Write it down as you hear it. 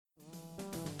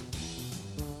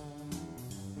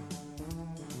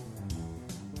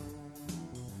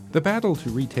The battle to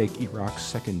retake Iraq's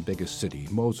second biggest city,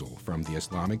 Mosul, from the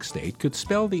Islamic State could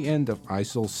spell the end of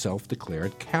ISIL's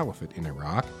self-declared caliphate in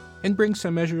Iraq and bring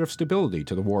some measure of stability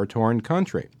to the war-torn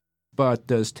country. But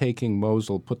does taking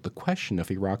Mosul put the question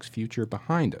of Iraq's future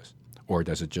behind us? Or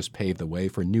does it just pave the way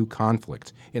for new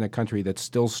conflicts in a country that's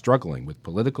still struggling with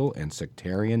political and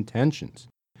sectarian tensions?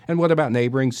 And what about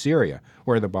neighboring Syria,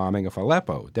 where the bombing of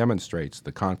Aleppo demonstrates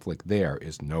the conflict there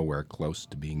is nowhere close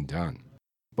to being done?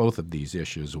 Both of these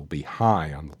issues will be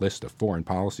high on the list of foreign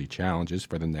policy challenges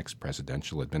for the next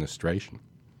presidential administration.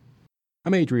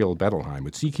 I'm Adriel Bettelheim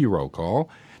with CQ Roll Call,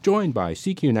 joined by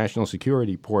CQ National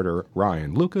Security reporter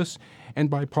Ryan Lucas and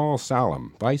by Paul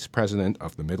Salam, Vice President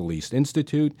of the Middle East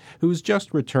Institute, who's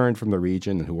just returned from the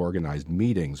region and who organized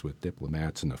meetings with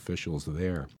diplomats and officials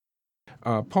there.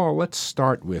 Paul, let's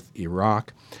start with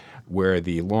Iraq, where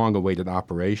the long-awaited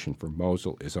operation for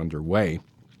Mosul is underway.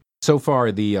 So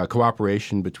far, the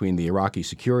cooperation between the Iraqi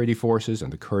security forces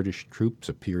and the Kurdish troops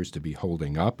appears to be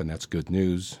holding up, and that's good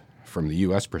news from the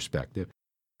U.S. perspective.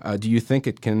 Do you think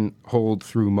it can hold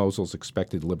through Mosul's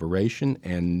expected liberation?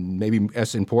 And maybe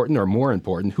as important or more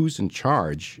important, who's in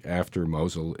charge after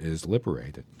Mosul is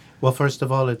liberated? Well, first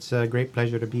of all, it's a great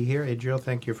pleasure to be here. Adriel,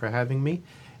 thank you for having me.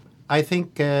 I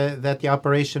think that the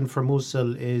operation for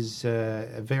Mosul is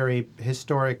a very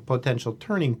historic potential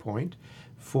turning point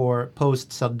for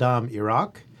post-Saddam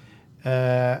Iraq.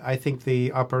 I think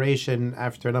the operation,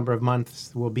 after a number of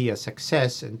months, will be a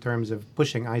success in terms of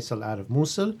pushing ISIL out of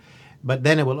Mosul, but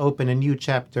then it will open a new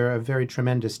chapter of very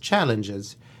tremendous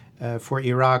challenges for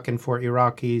Iraq and for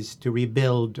Iraqis to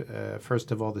rebuild,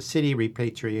 first of all, the city,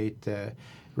 repatriate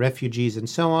refugees and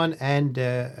so on, and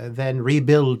then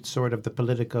rebuild sort of the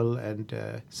political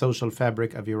and social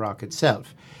fabric of Iraq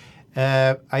itself.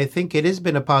 I think it has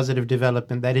been a positive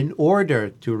development that in order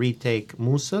to retake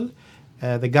Mosul,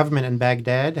 the government in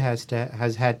Baghdad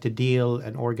has had to deal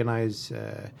and organize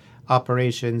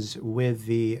operations with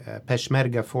the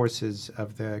Peshmerga forces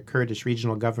of the Kurdish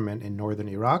regional government in northern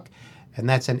Iraq. And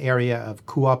that's an area of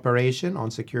cooperation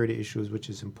on security issues, which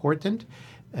is important.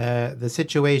 The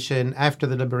situation after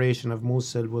the liberation of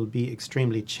Mosul will be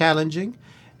extremely challenging.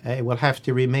 It will have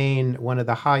to remain one of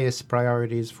the highest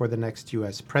priorities for the next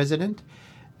U.S. president.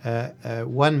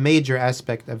 One major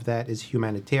aspect of that is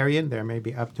humanitarian. There may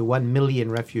be up to 1 million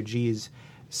refugees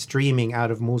streaming out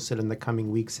of Mosul in the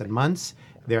coming weeks and months.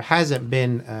 There hasn't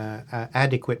been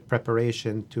adequate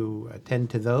preparation to attend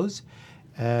to those.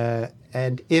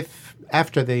 And if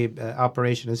after the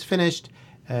operation is finished,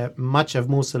 much of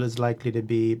Mosul is likely to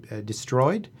be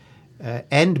destroyed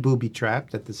and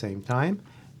booby-trapped at the same time.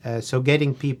 So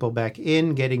getting people back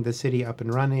in, getting the city up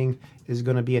and running is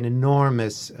going to be an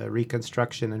enormous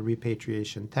reconstruction and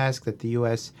repatriation task that the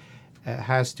U.S.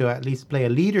 Has to at least play a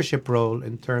leadership role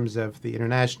in terms of the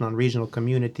international and regional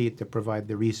community to provide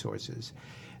the resources.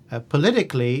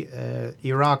 Politically,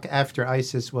 Iraq after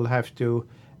ISIS will have to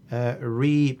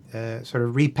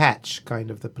repatch kind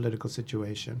of the political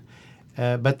situation.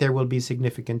 But there will be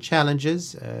significant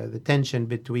challenges. The tension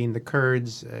between the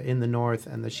Kurds in the north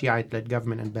and the Shiite-led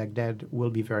government in Baghdad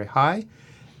will be very high.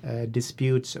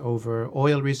 Disputes over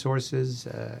oil resources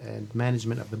and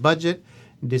management of the budget,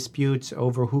 disputes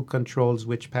over who controls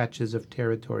which patches of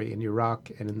territory in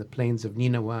Iraq and in the plains of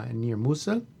Nineveh and near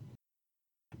Mosul.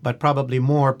 But probably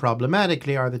more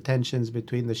problematically are the tensions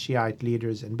between the Shiite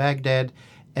leaders in Baghdad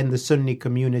and the Sunni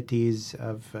communities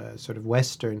of sort of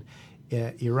western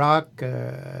Iraq,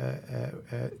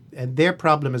 and their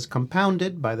problem is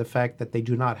compounded by the fact that they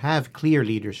do not have clear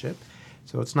leadership.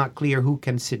 So it's not clear who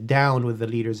can sit down with the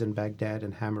leaders in Baghdad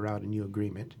and hammer out a new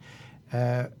agreement.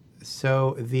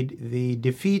 So the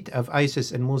defeat of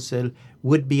ISIS in Mosul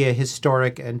would be a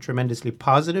historic and tremendously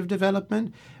positive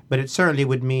development, but it certainly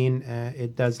would mean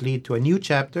it does lead to a new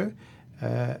chapter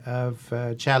of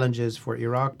challenges for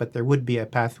Iraq, but there would be a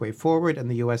pathway forward,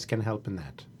 and the U.S. can help in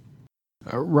that.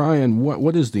 Ryan,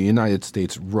 what is the United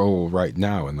States' role right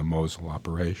now in the Mosul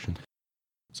operation?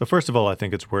 So first of all, I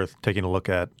think it's worth taking a look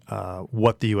at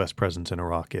what the U.S. presence in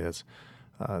Iraq is.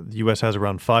 The U.S. has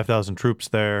around 5,000 troops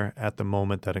there at the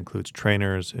moment. That includes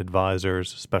trainers,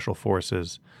 advisors, special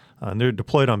forces, and they're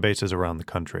deployed on bases around the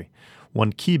country.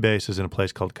 One key base is in a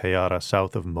place called Qayyada,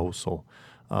 south of Mosul.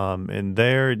 And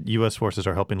there, U.S. forces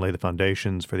are helping lay the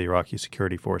foundations for the Iraqi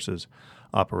security forces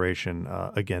operation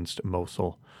against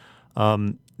Mosul.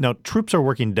 Now, troops are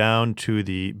working down to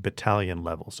the battalion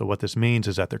level. So what this means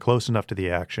is that they're close enough to the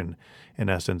action, in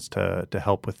essence, to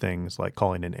help with things like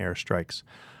calling in airstrikes.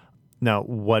 Now,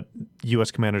 what U.S.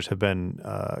 commanders have been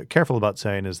careful about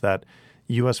saying is that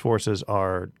U.S. forces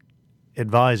are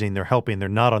advising, they're helping, they're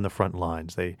not on the front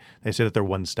lines. They say that they're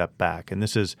one step back. And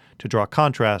this is to draw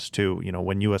contrast to,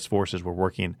 when U.S. forces were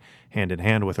working hand in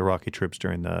hand with Iraqi troops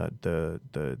during the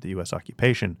U.S.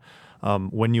 occupation,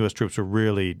 when U.S. troops were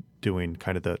really doing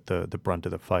kind of the brunt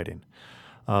of the fighting.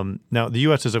 Now, the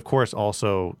U.S. is, of course,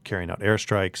 also carrying out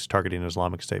airstrikes, targeting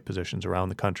Islamic State positions around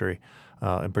the country,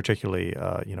 and particularly,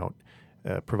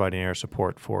 providing air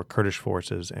support for Kurdish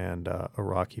forces and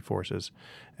Iraqi forces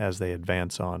as they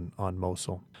advance on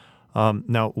Mosul.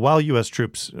 Now, while U.S.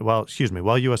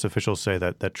 officials say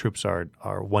that troops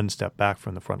are one step back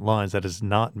from the front lines, that does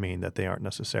not mean that they aren't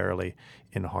necessarily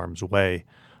in harm's way.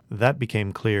 That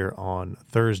became clear on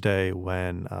Thursday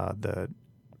when the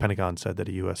Pentagon said that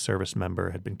a U.S. service member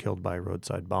had been killed by a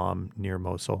roadside bomb near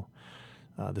Mosul.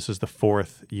 This is the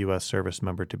fourth U.S. service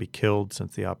member to be killed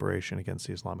since the operation against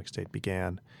the Islamic State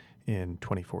began in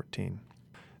 2014.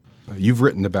 You've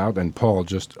written about, and Paul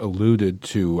just alluded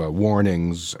to,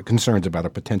 warnings, concerns about a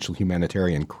potential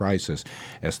humanitarian crisis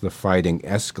as the fighting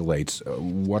escalates.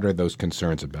 What are those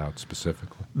concerns about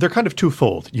specifically? They're kind of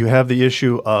twofold. You have the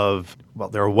issue of,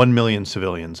 there are 1 million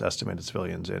estimated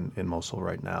civilians in Mosul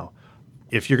right now.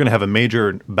 If you're going to have a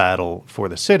major battle for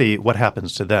the city, what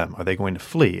happens to them? Are they going to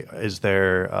flee? Is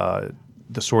there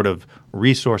the sort of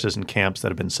resources and camps that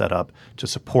have been set up to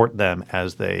support them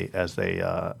as they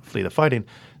flee the fighting?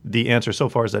 The answer so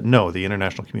far is that no. The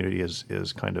international community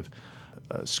is kind of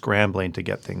scrambling to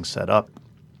get things set up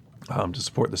to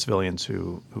support the civilians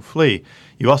who flee.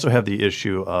 You also have the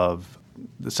issue of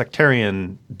the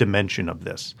sectarian dimension of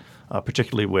this.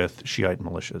 Particularly with Shiite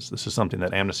militias. This is something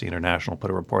that Amnesty International put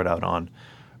a report out on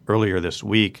earlier this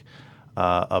week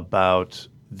about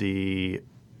the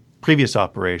previous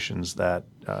operations that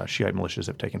Shiite militias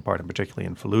have taken part in, particularly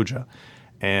in Fallujah,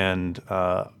 and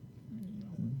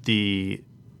the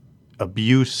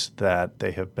abuse that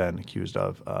they have been accused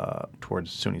of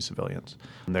towards Sunni civilians.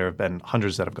 And there have been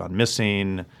hundreds that have gone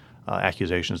missing,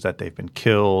 accusations that they've been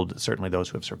killed. Certainly those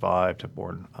who have survived have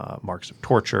borne marks of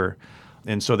torture.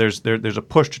 And so there's a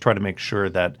push to try to make sure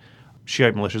that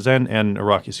Shiite militias and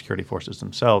Iraqi security forces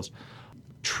themselves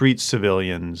treat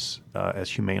civilians as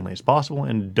humanely as possible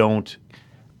and don't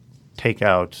take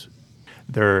out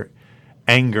their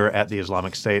anger at the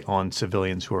Islamic State on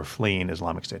civilians who are fleeing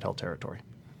Islamic State-held territory.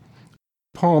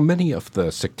 Paul, many of the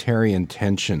sectarian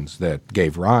tensions that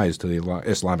gave rise to the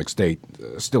Islamic State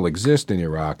still exist in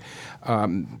Iraq.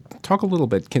 Talk a little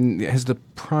bit. Has the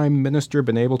Prime Minister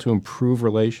been able to improve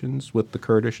relations with the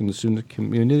Kurdish and the Sunni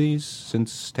communities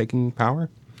since taking power?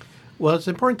 Well, it's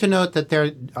important to note that there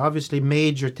are obviously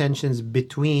major tensions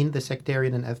between the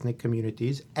sectarian and ethnic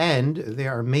communities, and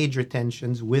there are major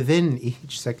tensions within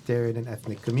each sectarian and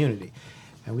ethnic community.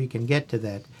 And we can get to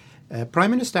that.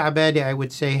 Prime Minister Abadi, I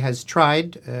would say, has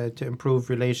tried to improve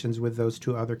relations with those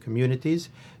two other communities,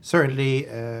 certainly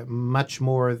much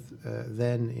more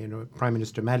than Prime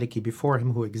Minister Maliki before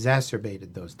him, who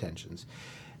exacerbated those tensions.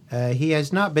 He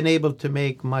has not been able to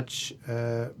make much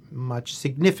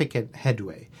significant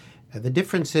headway. The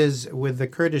differences with the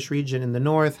Kurdish region in the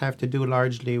north have to do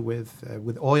largely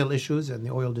with oil issues, and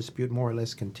the oil dispute more or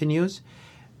less continues.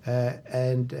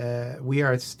 And we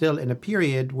are still in a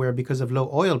period where, because of low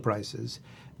oil prices,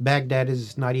 Baghdad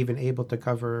is not even able to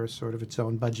cover sort of its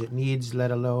own budget needs,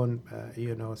 let alone,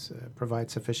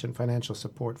 provide sufficient financial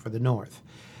support for the north.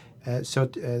 So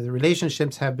the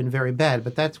relationships have been very bad.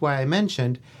 But that's why I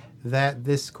mentioned that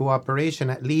this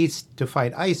cooperation, at least to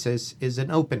fight ISIS, is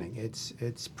an opening.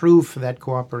 It's proof that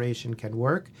cooperation can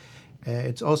work.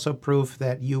 It's also proof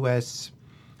that U.S.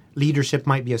 leadership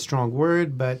might be a strong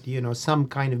word, but some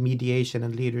kind of mediation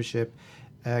and leadership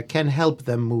can help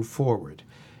them move forward.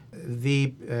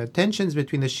 The tensions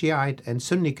between the Shiite and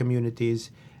Sunni communities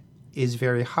is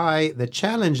very high. The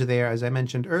challenge there, as I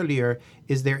mentioned earlier,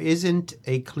 is there isn't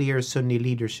a clear Sunni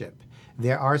leadership.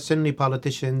 There are Sunni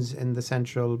politicians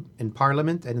in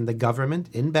parliament and in the government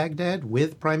in Baghdad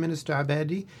with Prime Minister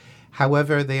Abadi.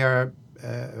 However, they are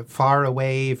far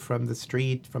away from the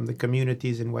street, from the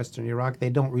communities in Western Iraq. They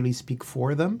don't really speak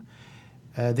for them.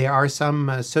 There are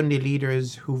some Sunni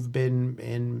leaders who've been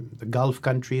in the Gulf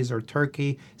countries or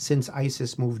Turkey since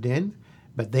ISIS moved in,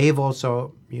 but they've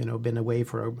also, been away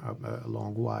for a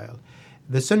long while.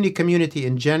 The Sunni community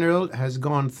in general has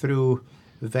gone through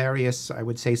various, I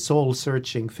would say,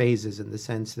 soul-searching phases, in the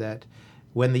sense that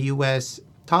when the U.S.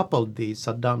 toppled the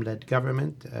Saddam-led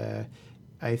government,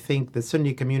 I think the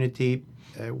Sunni community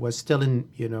was still in,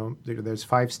 there's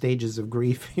 5 stages of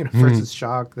grief, first is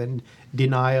shock, then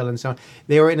denial, and so on.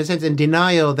 They were, in a sense, in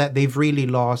denial that they've really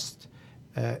lost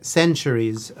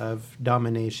centuries of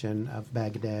domination of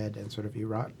Baghdad and sort of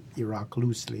Iraq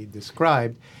loosely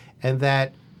described, and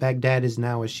that Baghdad is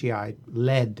now a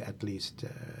Shiite-led, at least,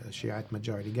 Shiite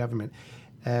majority government.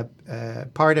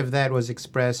 Part of that was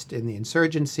expressed in the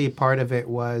insurgency. Part of it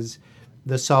was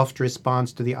the soft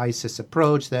response to the ISIS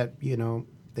approach that,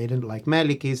 they didn't like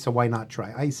Maliki, so why not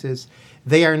try ISIS?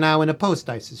 They are now in a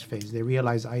post-ISIS phase. They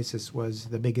realize ISIS was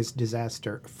the biggest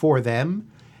disaster for them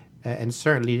and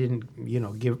certainly didn't,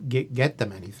 get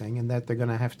them anything, and that they're going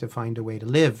to have to find a way to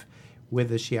live with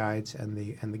the Shiites and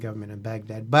the government in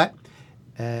Baghdad. But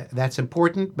that's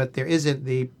important, but there isn't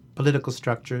the political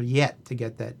structure yet to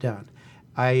get that done.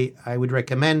 I would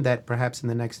recommend that perhaps in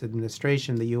the next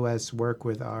administration, the U.S. work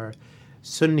with our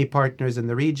Sunni partners in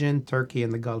the region, Turkey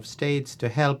and the Gulf states, to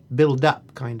help build up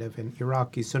kind of an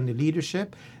Iraqi Sunni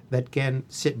leadership that can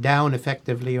sit down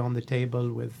effectively on the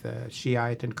table with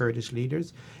Shiite and Kurdish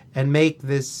leaders and make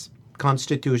this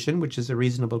constitution, which is a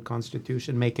reasonable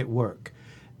constitution, make it work.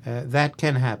 That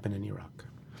can happen in Iraq.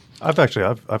 I've got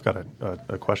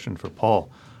a question for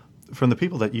Paul. From the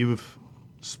people that you've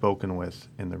spoken with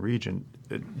in the region,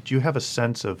 do you have a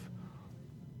sense of,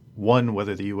 one,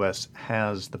 whether the U.S.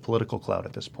 has the political clout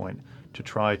at this point to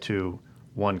try to,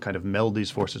 one, kind of meld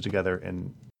these forces together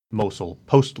in Mosul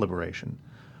post-liberation?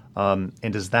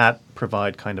 And does that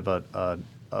provide kind of a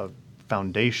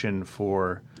foundation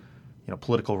for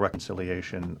political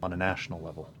reconciliation on a national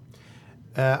level?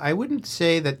 I wouldn't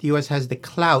say that the U.S. has the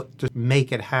clout to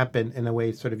make it happen in a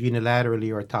way sort of unilaterally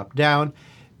or top-down.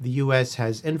 The U.S.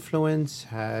 has influence,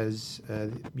 has,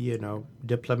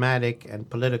 diplomatic and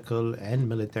political and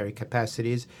military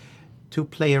capacities to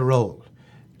play a role.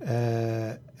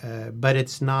 But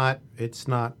it's not,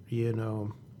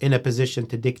 in a position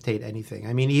to dictate anything.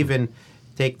 I mean, even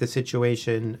take the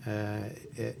situation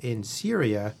in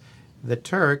Syria, the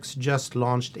Turks just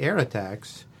launched air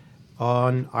attacks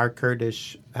on our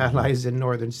Kurdish allies in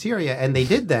northern Syria, and they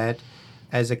did that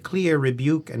as a clear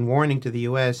rebuke and warning to the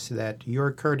U.S. that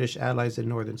your Kurdish allies in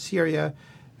northern Syria,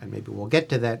 and maybe we'll get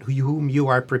to that, whom you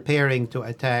are preparing to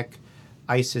attack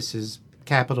ISIS's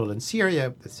capital in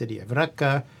Syria, the city of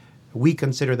Raqqa, we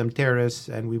consider them terrorists,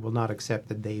 and we will not accept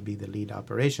that they be the lead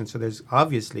operation. So there's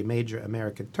obviously major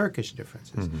American-Turkish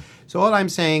differences. Mm-hmm. So all I'm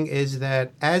saying is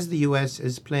that as the U.S.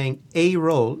 is playing a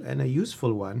role, and a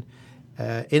useful one,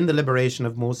 in the liberation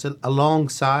of Mosul,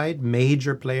 alongside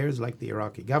major players like the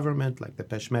Iraqi government, like the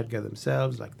Peshmerga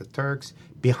themselves, like the Turks,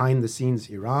 behind the scenes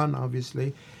Iran,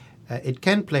 obviously. It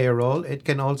can play a role. It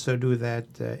can also do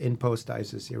that in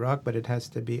post-ISIS Iraq, but it has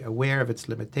to be aware of its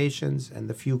limitations and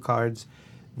the few cards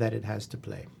that it has to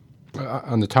play.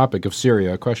 On the topic of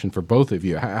Syria, a question for both of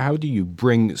you. How do you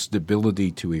bring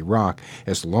stability to Iraq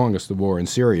as long as the war in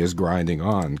Syria is grinding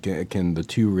on? Can the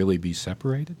two really be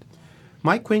separated?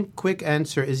 My quick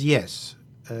answer is yes.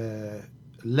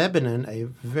 Lebanon, a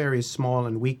very small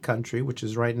and weak country, which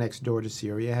is right next door to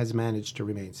Syria, has managed to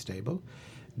remain stable.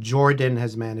 Jordan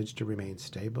has managed to remain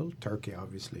stable. Turkey,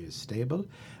 obviously, is stable.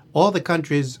 All the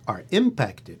countries are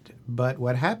impacted, but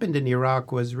what happened in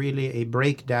Iraq was really a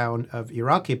breakdown of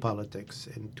Iraqi politics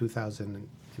in 2000,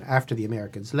 after the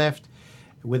Americans left,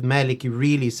 with Maliki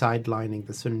really sidelining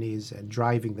the Sunnis and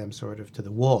driving them sort of to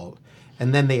the wall.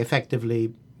 And then they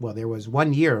effectively, there was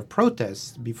 1 year of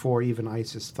protests before even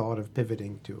ISIS thought of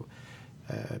pivoting to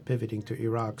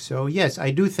Iraq. So yes,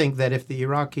 I do think that if the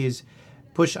Iraqis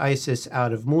push ISIS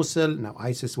out of Mosul, now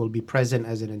ISIS will be present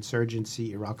as an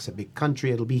insurgency. Iraq's a big country.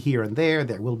 It'll be here and there.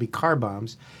 There will be car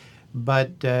bombs.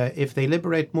 But if they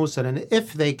liberate Mosul, and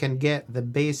if they can get the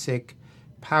basic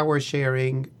power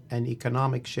sharing and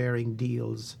economic sharing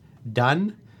deals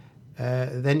done,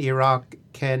 then Iraq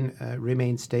can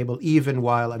remain stable, even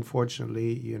while,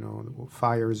 unfortunately,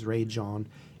 fires rage on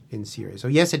in Syria. So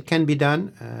yes, it can be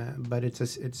done, but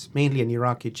it's mainly an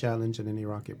Iraqi challenge and an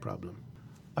Iraqi problem.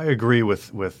 I agree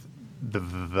with the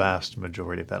vast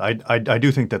majority of that. I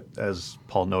do think that, as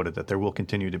Paul noted, that there will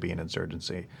continue to be an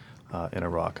insurgency in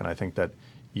Iraq, and I think that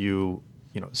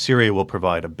Syria will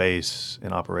provide a base,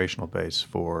 an operational base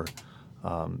for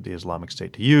the Islamic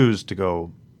State to use to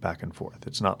go back and forth.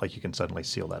 It's not like you can suddenly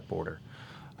seal that border.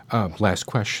 Last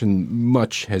question.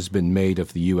 Much has been made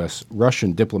of the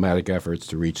U.S.-Russian diplomatic efforts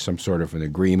to reach some sort of an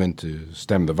agreement to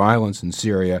stem the violence in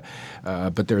Syria,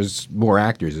 but there's more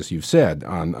actors, as you've said,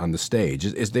 on the stage.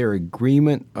 Is there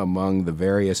agreement among the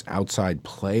various outside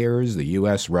players, the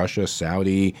U.S., Russia,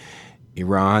 Saudi,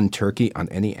 Iran, Turkey, on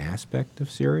any aspect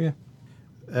of Syria?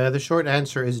 The short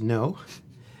answer is no.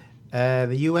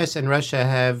 The U.S. and Russia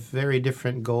have very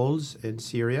different goals in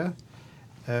Syria.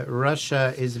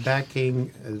 Russia is backing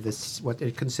what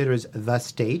it considers the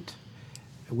state,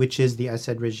 which is the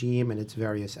Assad regime and its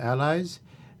various allies.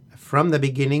 From the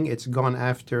beginning, it's gone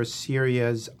after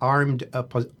Syria's armed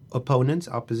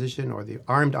opposition, or the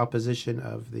armed opposition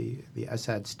of the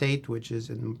Assad state, which is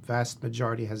in vast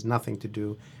majority has nothing to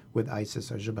do with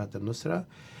ISIS or Jabhat al-Nusra.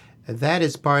 That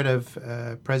is part of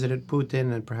President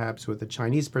Putin, and perhaps with the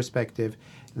Chinese perspective,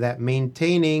 that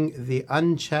maintaining the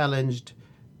unchallenged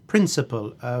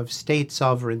principle of state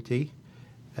sovereignty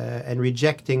and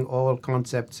rejecting all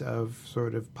concepts of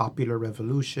sort of popular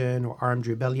revolution or armed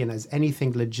rebellion as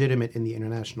anything legitimate in the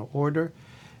international order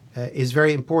is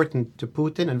very important to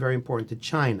Putin and very important to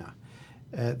China.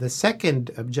 The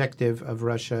second objective of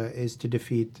Russia is to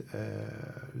defeat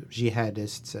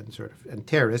jihadists and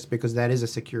terrorists, because that is a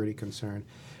security concern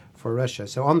for Russia.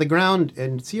 So on the ground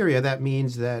in Syria, that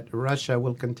means that Russia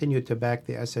will continue to back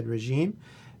the Assad regime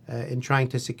in trying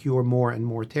to secure more and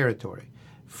more territory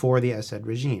for the Assad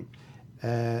regime.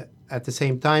 At the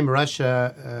same time,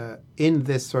 Russia, in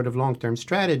this sort of long-term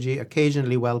strategy,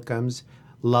 occasionally welcomes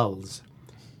lulls,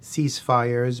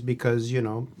 ceasefires, because,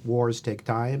 wars take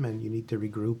time and you need to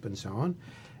regroup and so on.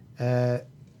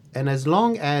 And as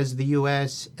long as the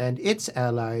U.S. and its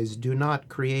allies do not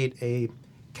create a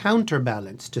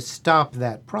counterbalance to stop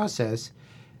that process,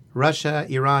 Russia,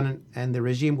 Iran, and the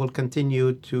regime will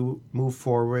continue to move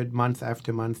forward month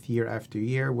after month, year after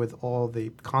year, with all the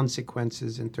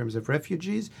consequences in terms of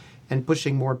refugees and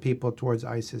pushing more people towards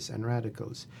ISIS and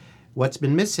radicals. What's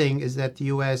been missing is that the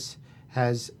U.S.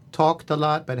 has talked a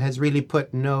lot, but has really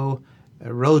put no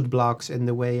roadblocks in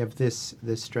the way of this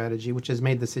strategy, which has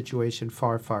made the situation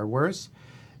far, far worse.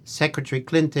 Secretary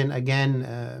Clinton, again,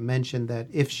 mentioned that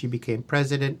if she became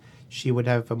president, she would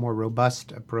have a more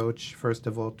robust approach, first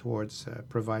of all, towards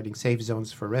providing safe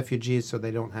zones for refugees so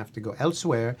they don't have to go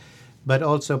elsewhere, but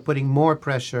also putting more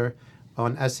pressure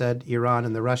on Assad, Iran,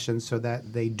 and the Russians so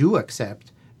that they do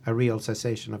accept a real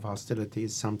cessation of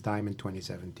hostilities sometime in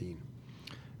 2017.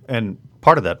 And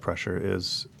part of that pressure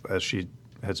is, as she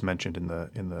has mentioned in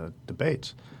the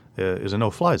debates, is a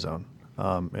no-fly zone.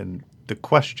 And the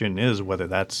question is whether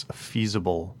that's a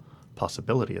feasible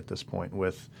possibility at this point.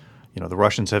 With, the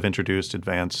Russians have introduced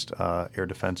advanced air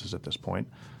defenses at this point,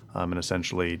 and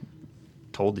essentially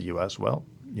told the U.S., well,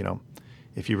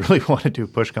 if you really want to do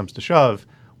push comes to shove,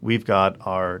 we've got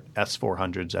our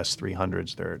S-400s,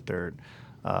 S-300s, their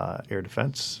air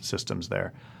defense systems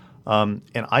there. And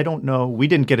I don't know, we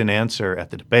didn't get an answer at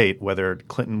the debate whether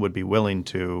Clinton would be willing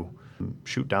to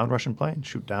shoot down Russian planes,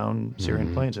 shoot down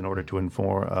Syrian planes in order to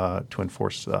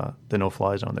enforce the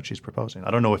no-fly zone that she's proposing.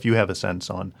 I don't know if you have a sense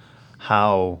on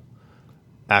how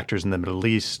actors in the Middle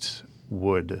East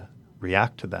would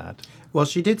react to that. Well,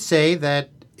 she did say that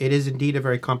it is indeed a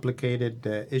very complicated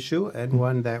issue and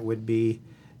one that would be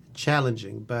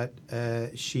challenging, but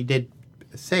she did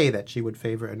say that she would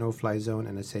favor a no-fly zone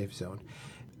and a safe zone.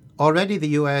 Already the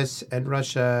U.S. and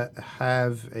Russia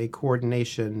have a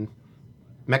coordination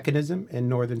mechanism in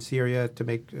northern Syria to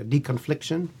make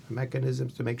deconfliction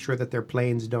mechanisms to make sure that their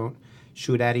planes don't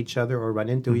shoot at each other or run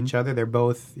into each other. They're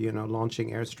both,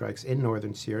 launching airstrikes in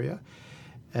northern Syria.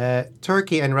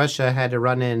 Turkey and Russia had a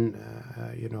run-in,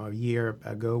 a year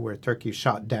ago where Turkey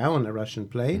shot down a Russian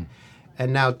plane.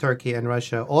 And now Turkey and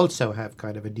Russia also have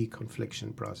kind of a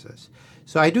deconfliction process.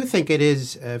 So I do think it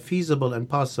is feasible and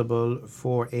possible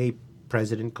for a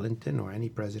President Clinton, or any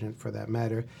president for that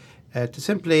matter, to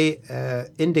simply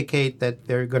indicate that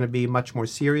they're going to be much more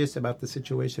serious about the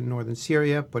situation in northern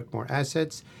Syria, put more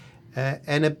assets,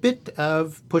 and a bit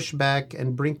of pushback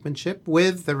and brinkmanship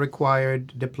with the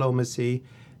required diplomacy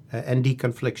and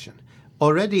deconfliction.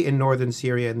 Already in northern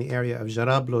Syria, in the area of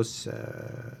Jarablus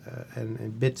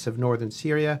and bits of northern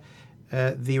Syria,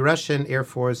 the Russian Air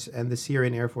Force and the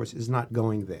Syrian Air Force is not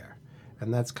going there.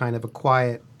 And that's kind of a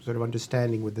quiet sort of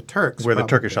understanding with the Turks. Where the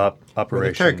Turkish operation. Where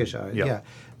the Turkish are, yeah.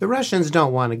 The Russians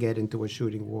don't want to get into a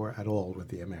shooting war at all with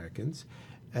the Americans.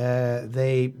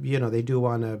 They do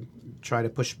want to try to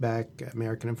push back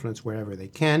American influence wherever they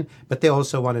can, but they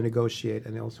also want to negotiate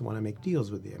and they also want to make deals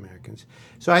with the Americans.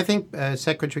 So I think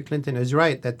Secretary Clinton is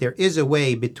right that there is a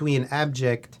way between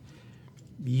abject,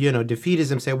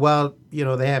 defeatism, say, well,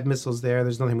 they have missiles there,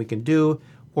 there's nothing we can do,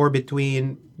 or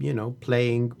between,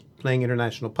 playing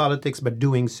international politics, but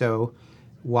doing so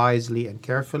wisely and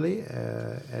carefully.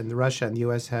 And Russia and the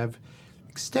U.S. have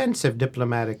extensive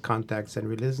diplomatic contacts, and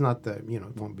really, it's not it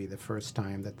won't be the first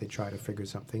time that they try to figure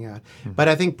something out. But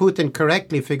I think Putin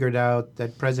correctly figured out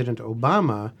that President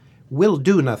Obama will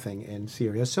do nothing in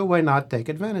Syria, so why not take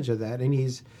advantage of that? And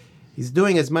he's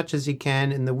doing as much as he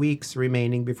can in the weeks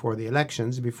remaining before the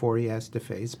elections, before he has to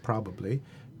face probably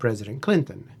President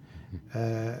Clinton,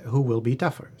 who will be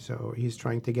tougher. So he's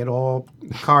trying to get all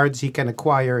the cards he can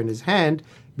acquire in his hand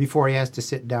before he has to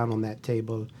sit down on that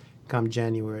table come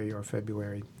January or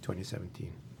February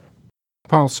 2017.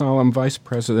 Paul Solem, Vice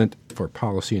President for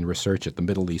Policy and Research at the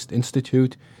Middle East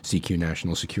Institute, CQ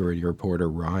National Security reporter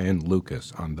Ryan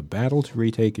Lucas on the battle to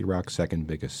retake Iraq's second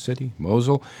biggest city,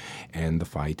 Mosul, and the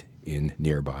fight in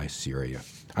nearby Syria.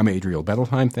 I'm Adriel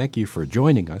Bettelheim. Thank you for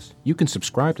joining us. You can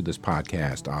subscribe to this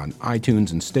podcast on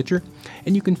iTunes and Stitcher,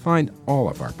 and you can find all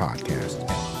of our podcasts at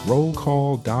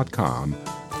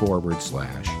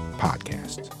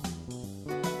rollcall.com/podcasts.